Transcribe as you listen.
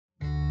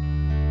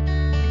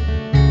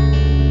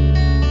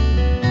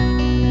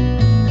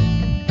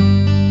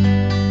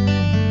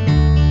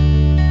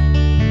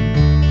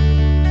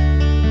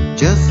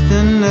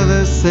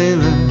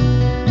sailor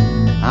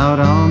out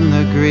on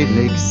the Great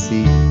Lakes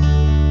Sea.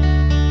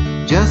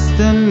 Just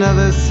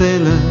another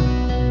sailor,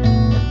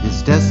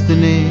 his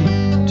destiny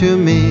to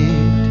meet.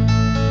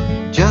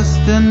 Just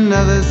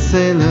another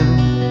sailor,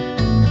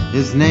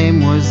 his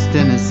name was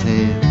Dennis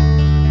Hale,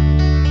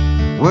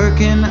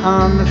 working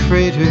on the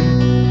freighter,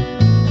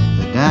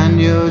 the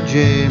Daniel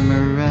J.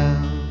 Morrell.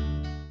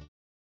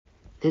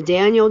 The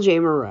Daniel J.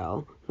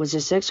 Morrell was a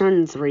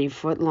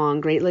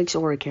 603-foot-long Great Lakes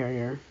ore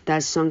carrier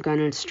that sunk on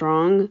a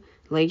strong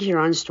Lake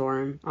Huron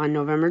storm on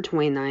November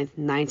 29,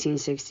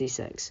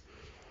 1966.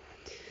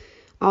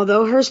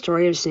 Although her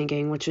story of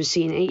sinking, which was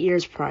seen 8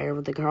 years prior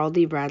with the Carl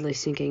D. Bradley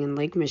sinking in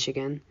Lake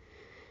Michigan,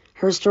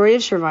 her story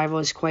of survival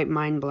is quite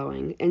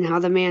mind-blowing, and how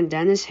the man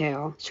Dennis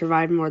Hale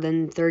survived more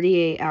than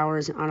 38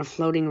 hours on a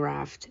floating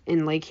raft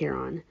in Lake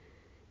Huron.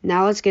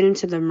 Now let's get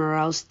into the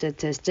Morrell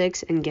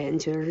statistics and get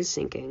into her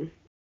sinking.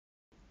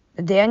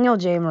 The Daniel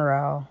J.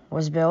 Morrell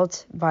was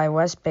built by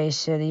West Bay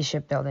City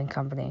Shipbuilding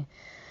Company.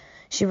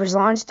 She was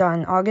launched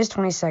on August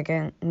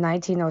 22,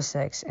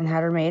 1906, and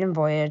had her maiden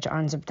voyage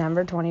on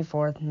September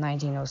 24,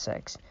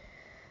 1906.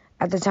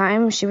 At the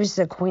time, she was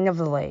the Queen of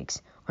the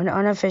Lakes, an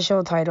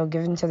unofficial title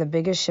given to the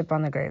biggest ship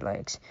on the Great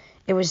Lakes.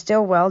 It was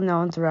still well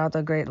known throughout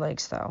the Great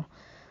Lakes, though.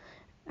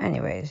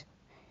 Anyways,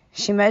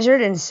 she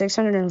measured in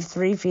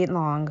 603 feet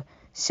long,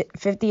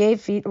 58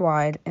 feet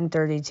wide, and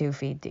 32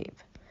 feet deep.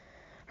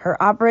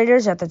 Her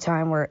operators at the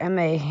time were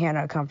M.A.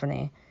 Hanna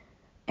Company,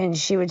 and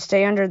she would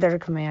stay under their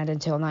command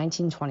until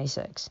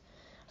 1926.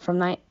 From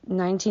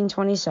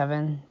 1927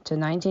 to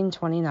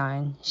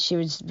 1929, she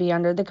would be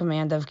under the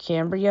command of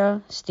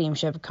Cambria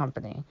Steamship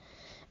Company,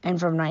 and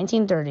from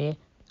 1930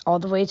 all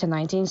the way to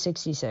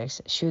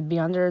 1966, she would be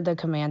under the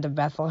command of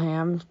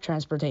Bethlehem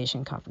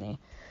Transportation Company.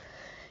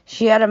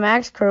 She had a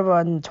max crew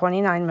of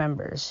 29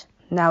 members.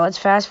 Now let's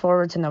fast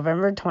forward to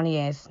November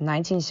 28th,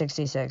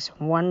 1966,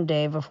 one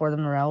day before the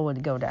Morrell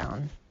would go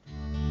down.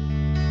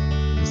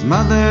 His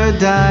mother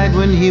died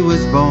when he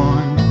was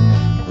born,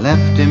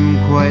 left him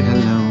quite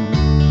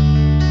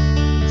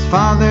alone. His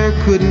father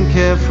couldn't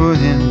care for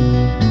him,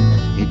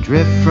 he'd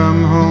drift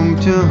from home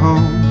to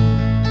home,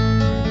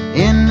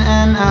 in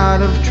and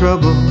out of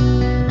trouble,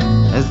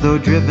 as though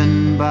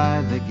driven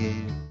by the gale.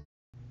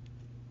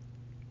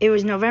 It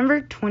was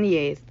November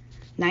 28th,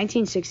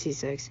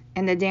 1966,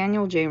 and the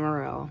Daniel J.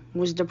 Morrell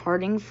was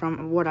departing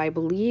from what I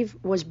believe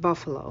was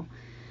Buffalo,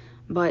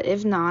 but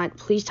if not,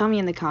 please tell me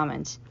in the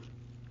comments.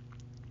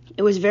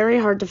 It was very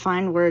hard to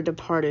find where it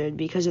departed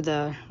because of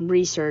the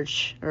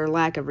research, or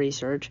lack of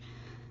research,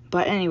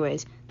 but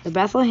anyways, the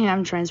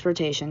Bethlehem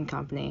Transportation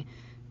Company,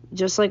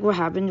 just like what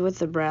happened with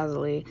the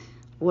Bradley,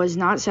 was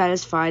not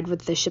satisfied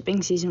with the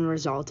shipping season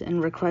result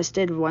and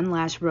requested one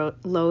last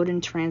load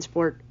and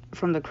transport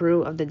from the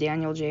crew of the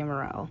Daniel J.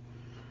 Morrell.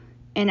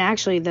 And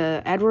actually,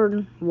 the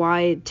Edward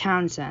Y.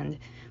 Townsend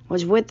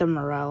was with the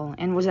Morrell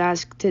and was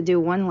asked to do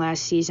one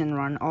last season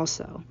run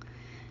also.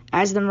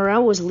 As the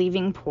Morrell was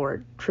leaving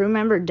port, crew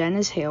member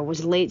Dennis Hale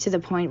was late to the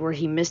point where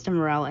he missed the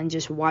Morrell and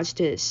just watched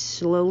it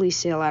slowly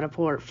sail out of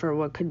port for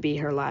what would be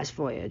her last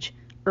voyage.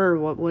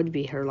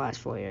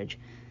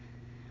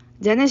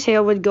 Dennis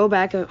Hale would go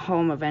back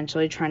home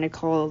eventually, trying to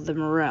call the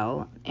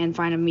Morrell and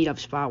find a meetup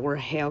spot where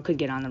Hale could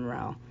get on the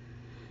Morrell.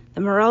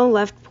 The Morrell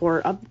left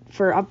port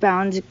for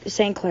upbound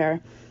St.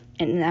 Clair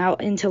and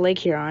out into Lake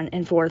Huron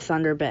and Fort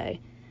Thunder Bay.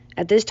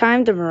 At this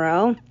time, the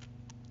Morrell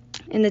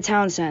and the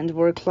Townsend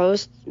were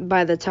close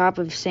by the top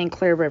of St.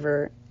 Clair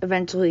River,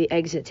 eventually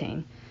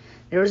exiting.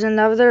 There was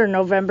another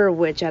November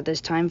witch at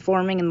this time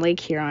forming in Lake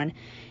Huron,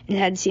 and it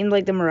had seemed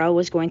like the Morrell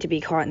was going to be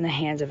caught in the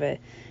hands of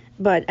it.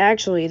 But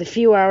actually, a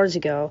few hours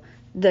ago,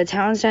 the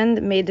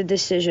Townsend made the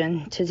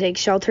decision to take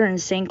shelter in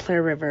St.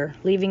 Clair River,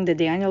 leaving the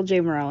Daniel J.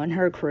 Morrell and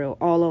her crew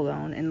all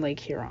alone in Lake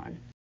Huron.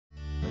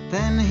 But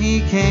then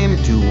he came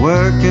to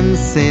work and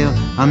sail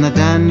on the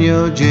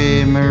Daniel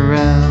J.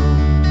 Morrell,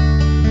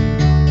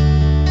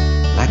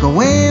 like a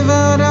wave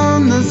out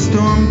on the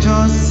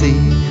storm-tossed sea,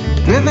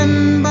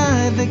 driven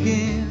by the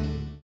gale.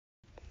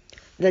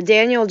 The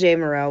Daniel J.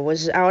 Morrell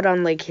was out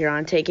on Lake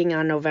Huron taking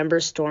on November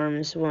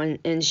storms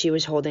and she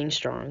was holding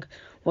strong.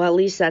 Well, at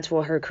least that's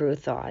what her crew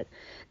thought.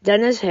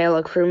 Dennis Hale,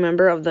 a crew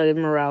member of the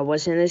Morrell,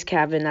 was in his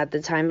cabin at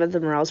the time of the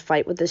Morrell's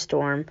fight with the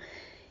storm.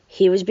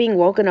 He was being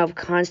woken up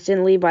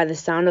constantly by the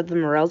sound of the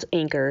Morrell's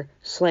anchor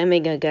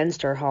slamming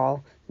against her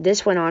hull.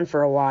 This went on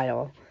for a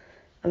while.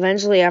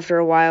 Eventually, after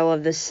a while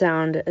of this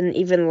sound, an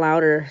even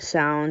louder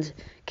sound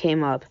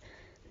came up.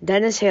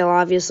 Dennis Hale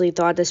obviously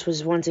thought this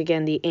was once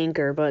again the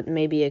anchor, but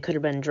maybe it could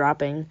have been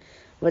dropping.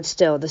 But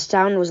still, the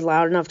sound was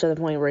loud enough to the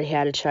point where he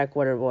had to check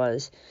what it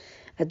was.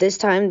 At this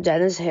time,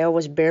 Dennis Hale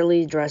was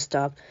barely dressed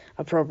up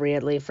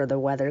appropriately for the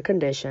weather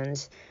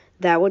conditions.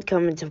 That would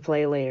come into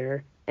play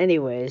later.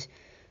 Anyways,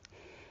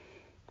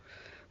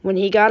 when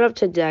he got up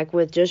to deck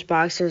with just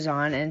boxers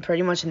on and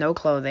pretty much no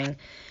clothing,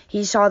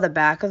 he saw the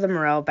back of the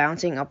Morrell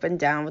bouncing up and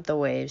down with the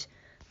waves.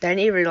 Then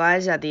he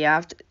realized that the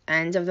aft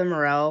end of the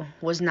Morrell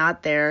was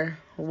not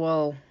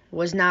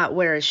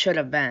where it should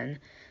have been.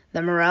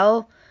 The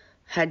Morrell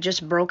had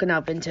just broken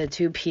up into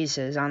two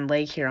pieces on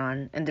Lake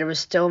Huron, and there were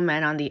still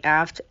men on the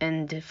aft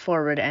and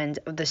forward end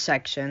of the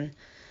section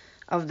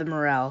of the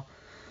Morrell,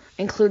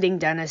 including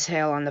Dennis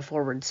Hale on the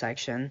forward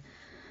section.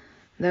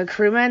 The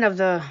crewmen of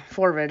the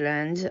forward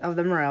end of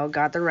the Morrell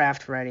got the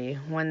raft ready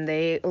when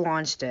they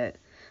launched it.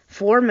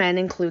 4 men,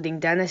 including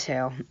Dennis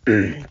Hale.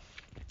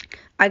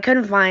 I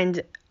couldn't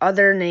find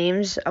other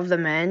names of the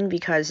men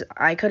because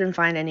I couldn't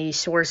find any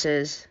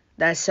sources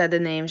that said the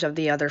names of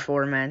the other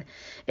 4 men.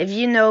 If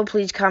you know,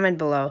 please comment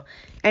below.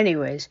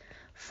 Anyways,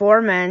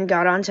 4 men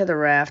got onto the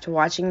raft,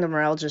 watching the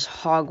Morrell just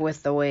hog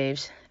with the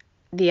waves.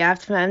 The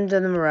aft end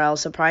of the Morrell,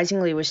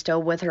 surprisingly, was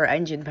still with her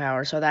engine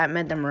power, so that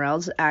meant the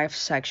Morrell's aft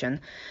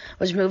section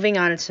was moving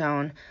on its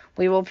own.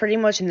 We will pretty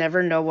much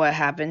never know what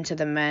happened to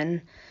the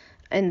men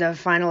in the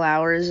final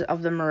hours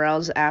of the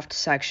Morrell's aft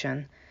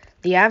section.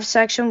 The aft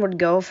section would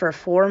go for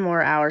 4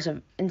 more hours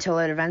until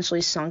it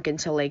eventually sunk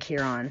into Lake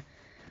Huron.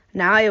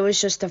 Now it was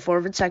just the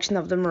forward section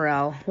of the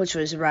Morrell, which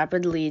was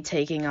rapidly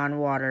taking on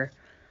water,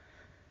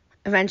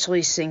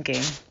 eventually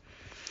sinking.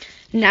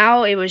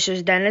 Now it was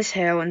just Dennis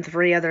Hale and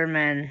 3 other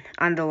men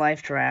on the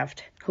life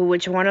raft,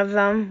 which one of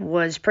them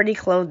was pretty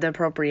clothed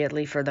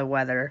appropriately for the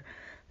weather.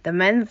 The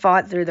men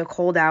fought through the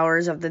cold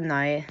hours of the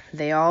night.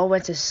 They all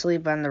went to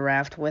sleep on the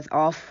raft, with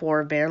all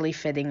 4 barely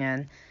fitting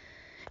in.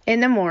 In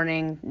the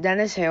morning,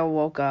 Dennis Hale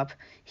woke up.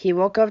 He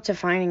woke up to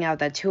finding out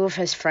that 2 of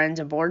his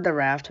friends aboard the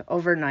raft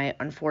overnight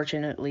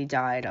unfortunately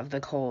died of the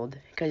cold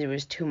because it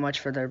was too much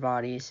for their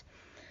bodies.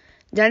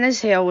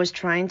 Dennis Hale was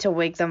trying to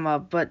wake them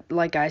up, but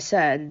like I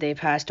said, they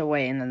passed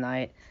away in the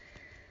night.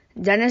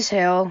 Dennis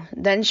Hale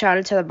then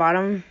shouted to the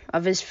bottom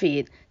of his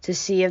feet to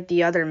see if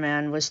the other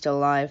man was still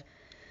alive,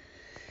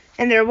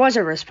 and there was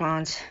a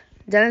response.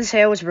 Dennis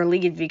Hale was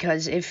relieved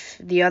because if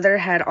the other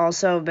had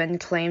also been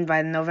claimed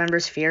by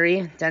November's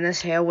Fury,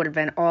 Dennis Hale would have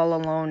been all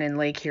alone in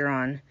Lake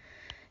Huron.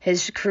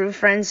 His crew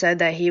friend said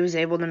that he was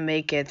able to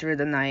make it through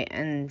the night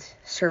and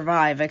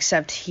survive,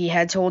 except he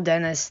had told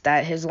Dennis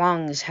that his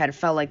lungs had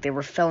felt like they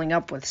were filling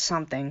up with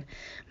something,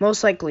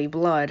 most likely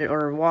blood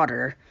or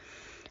water.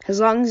 His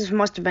lungs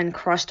must have been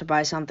crushed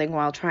by something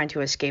while trying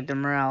to escape the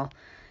Morrell.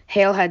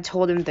 Hale had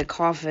told him to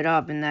cough it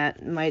up, and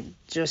that might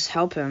just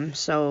help him,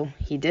 so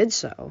he did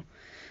so.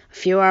 A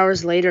few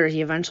hours later,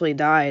 he eventually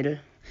died.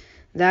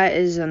 That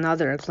is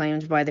another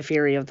claimed by the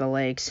Fury of the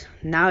Lakes.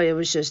 Now it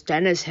was just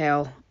Dennis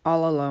Hale,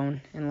 all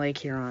alone in Lake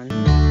Huron.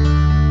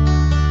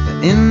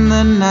 But in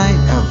the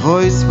night a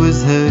voice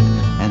was heard,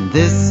 and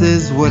this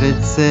is what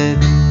it said.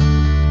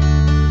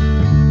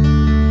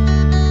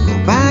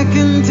 Go back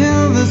and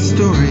tell the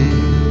story.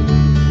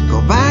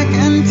 Go back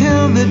and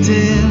tell the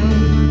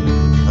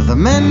tale of the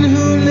men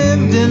who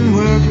lived and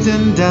worked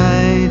and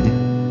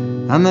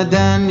died on the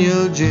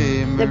Daniel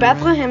J. The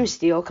Bethlehem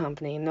Steel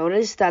Company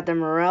noticed that the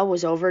Morrell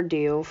was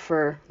overdue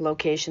for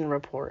location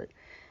report.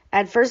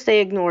 At first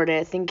they ignored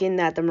it, thinking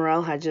that the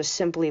Morrell had just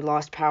simply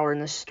lost power in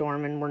the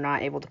storm and were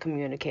not able to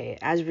communicate.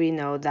 As we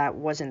know, that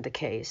wasn't the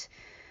case.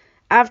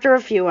 After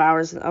a few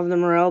hours of the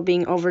Morrell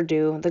being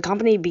overdue, the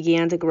company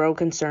began to grow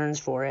concerns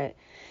for it.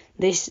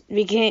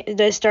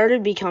 They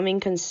started becoming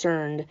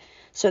concerned,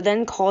 so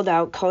then called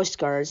out Coast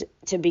Guards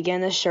to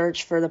begin a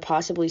search for the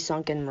possibly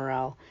sunken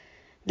Morrell.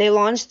 They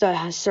launched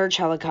the search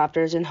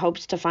helicopters in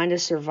hopes to find a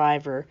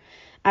survivor.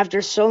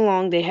 After so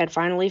long, they had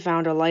finally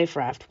found a life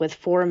raft with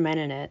 4 men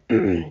in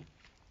it,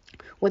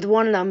 with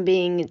one of them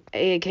being,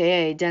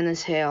 a.k.a.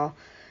 Dennis Hale,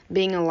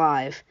 being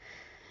alive.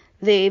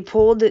 They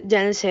pulled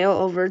Dennis Hale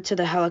over to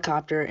the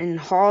helicopter,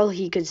 and all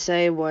he could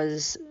say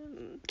was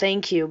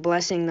thank you,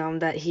 blessing them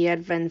that he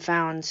had been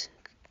found,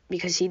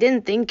 because he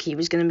didn't think he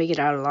was going to make it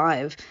out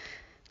alive.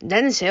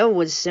 Dennis Hale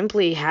was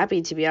simply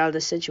happy to be out of the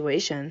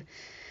situation.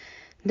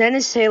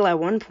 Dennis Hale, at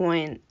one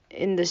point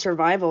in the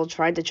survival,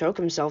 tried to choke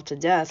himself to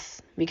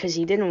death because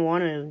he didn't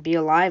want to be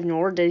alive,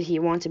 nor did he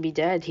want to be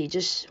dead. He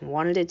just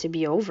wanted it to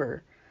be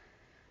over.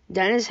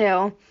 Dennis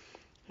Hale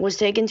was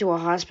taken to a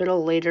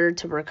hospital later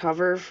to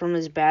recover from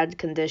his bad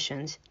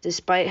conditions.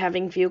 Despite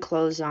having few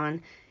clothes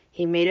on,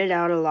 he made it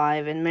out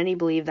alive, and many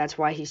believe that's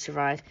why he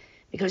survived,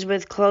 because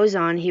with clothes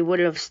on, he would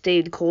have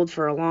stayed cold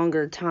for a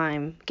longer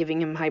time,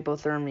 giving him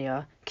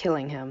hypothermia,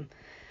 killing him.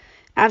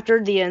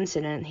 After the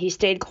incident, he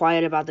stayed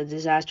quiet about the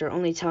disaster,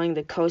 only telling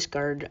the Coast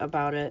Guard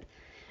about it.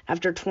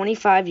 After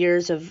 25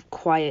 years of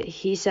quiet,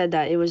 he said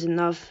that it was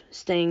enough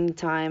staying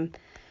time.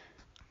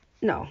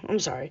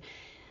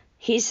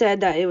 He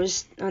said that it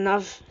was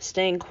enough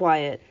staying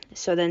quiet,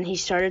 so then he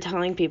started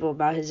telling people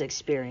about his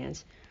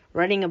experience,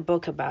 writing a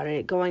book about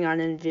it, going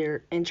on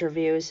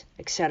interviews,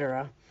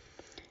 etc.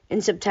 In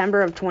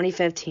September of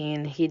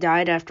 2015, he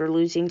died after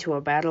losing to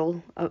a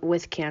battle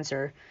with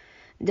cancer.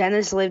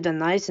 Dennis lived a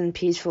nice and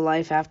peaceful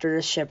life after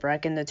the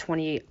shipwreck, and the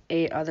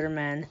 28 other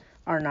men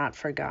are not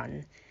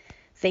forgotten.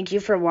 Thank you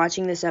for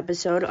watching this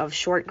episode of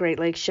Short Great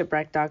Lakes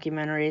Shipwreck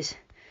Documentaries.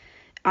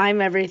 I'm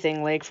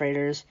Everything Lake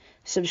Freighters.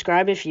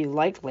 Subscribe if you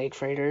like Lake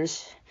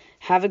Freighters.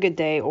 Have a good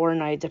day or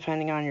night,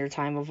 depending on your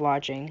time of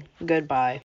watching. Goodbye.